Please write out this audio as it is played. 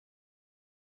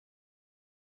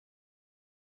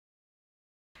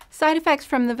Side effects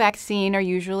from the vaccine are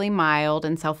usually mild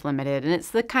and self-limited, and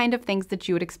it's the kind of things that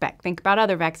you would expect. Think about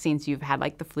other vaccines you've had,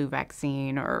 like the flu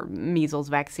vaccine or measles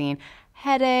vaccine.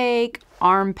 Headache,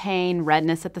 arm pain,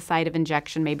 redness at the site of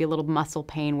injection, maybe a little muscle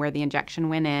pain where the injection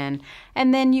went in.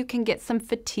 And then you can get some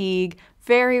fatigue.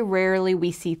 Very rarely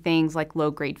we see things like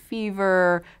low-grade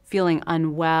fever, feeling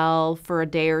unwell for a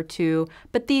day or two,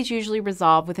 but these usually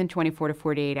resolve within 24 to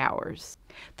 48 hours.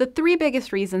 The three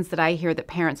biggest reasons that I hear that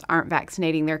parents aren't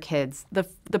vaccinating their kids,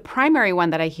 the primary one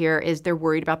that I hear is they're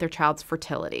worried about their child's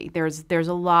fertility. There's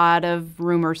a lot of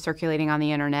rumors circulating on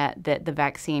the internet that the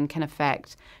vaccine can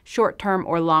affect short-term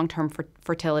or long-term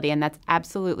fertility, and that's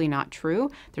absolutely not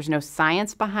true. There's no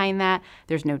science behind that.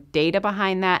 There's no data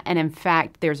behind that. And in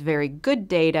fact, there's very good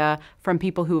data from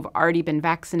people who've already been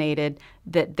vaccinated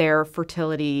that their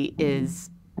fertility is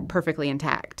perfectly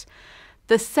intact.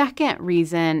 The second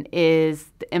reason is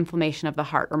the inflammation of the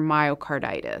heart, or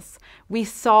myocarditis. We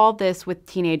saw this with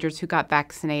teenagers who got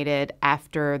vaccinated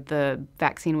after the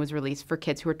vaccine was released for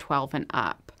kids who are 12 and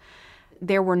up.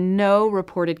 There were no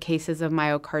reported cases of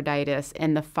myocarditis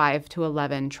in the 5 to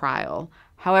 11 trial.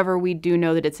 However, we do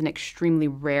know that it's an extremely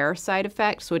rare side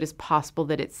effect, so it is possible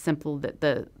that it's simple that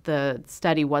the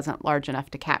study wasn't large enough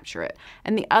to capture it.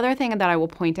 And the other thing that I will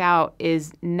point out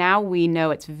is now we know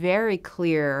it's very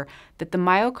clear that the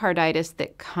myocarditis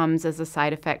that comes as a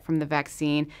side effect from the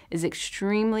vaccine is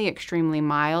extremely, extremely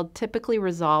mild, typically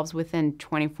resolves within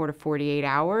 24 to 48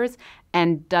 hours,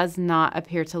 and does not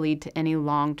appear to lead to any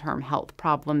long-term health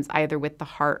problems either with the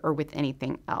heart or with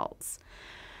anything else.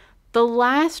 The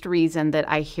last reason that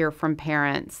I hear from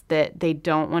parents that they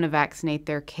don't want to vaccinate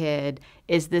their kid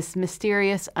is this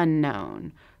mysterious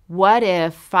unknown. What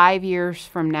if 5 years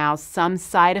from now some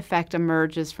side effect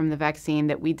emerges from the vaccine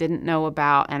that we didn't know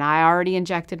about, and I already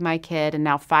injected my kid, and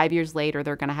now 5 years later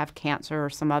they're going to have cancer or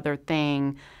some other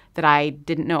thing that I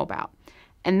didn't know about?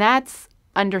 And that's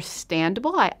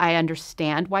understandable. I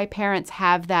understand why parents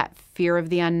have that fear of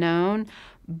the unknown,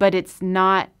 but it's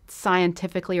not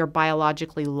scientifically or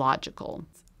biologically logical.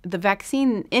 The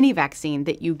vaccine, any vaccine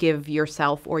that you give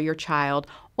yourself or your child,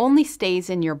 only stays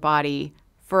in your body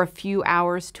for a few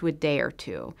hours to a day or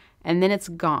two, and then it's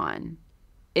gone.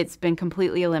 It's been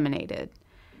completely eliminated.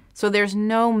 So there's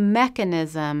no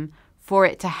mechanism for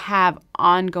it to have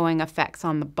ongoing effects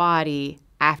on the body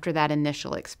after that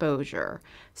initial exposure.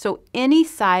 So any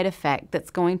side effect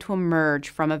that's going to emerge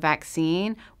from a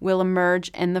vaccine will emerge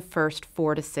in the first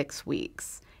 4 to 6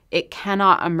 weeks. It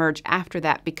cannot emerge after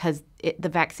that because the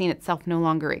vaccine itself no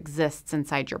longer exists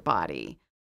inside your body.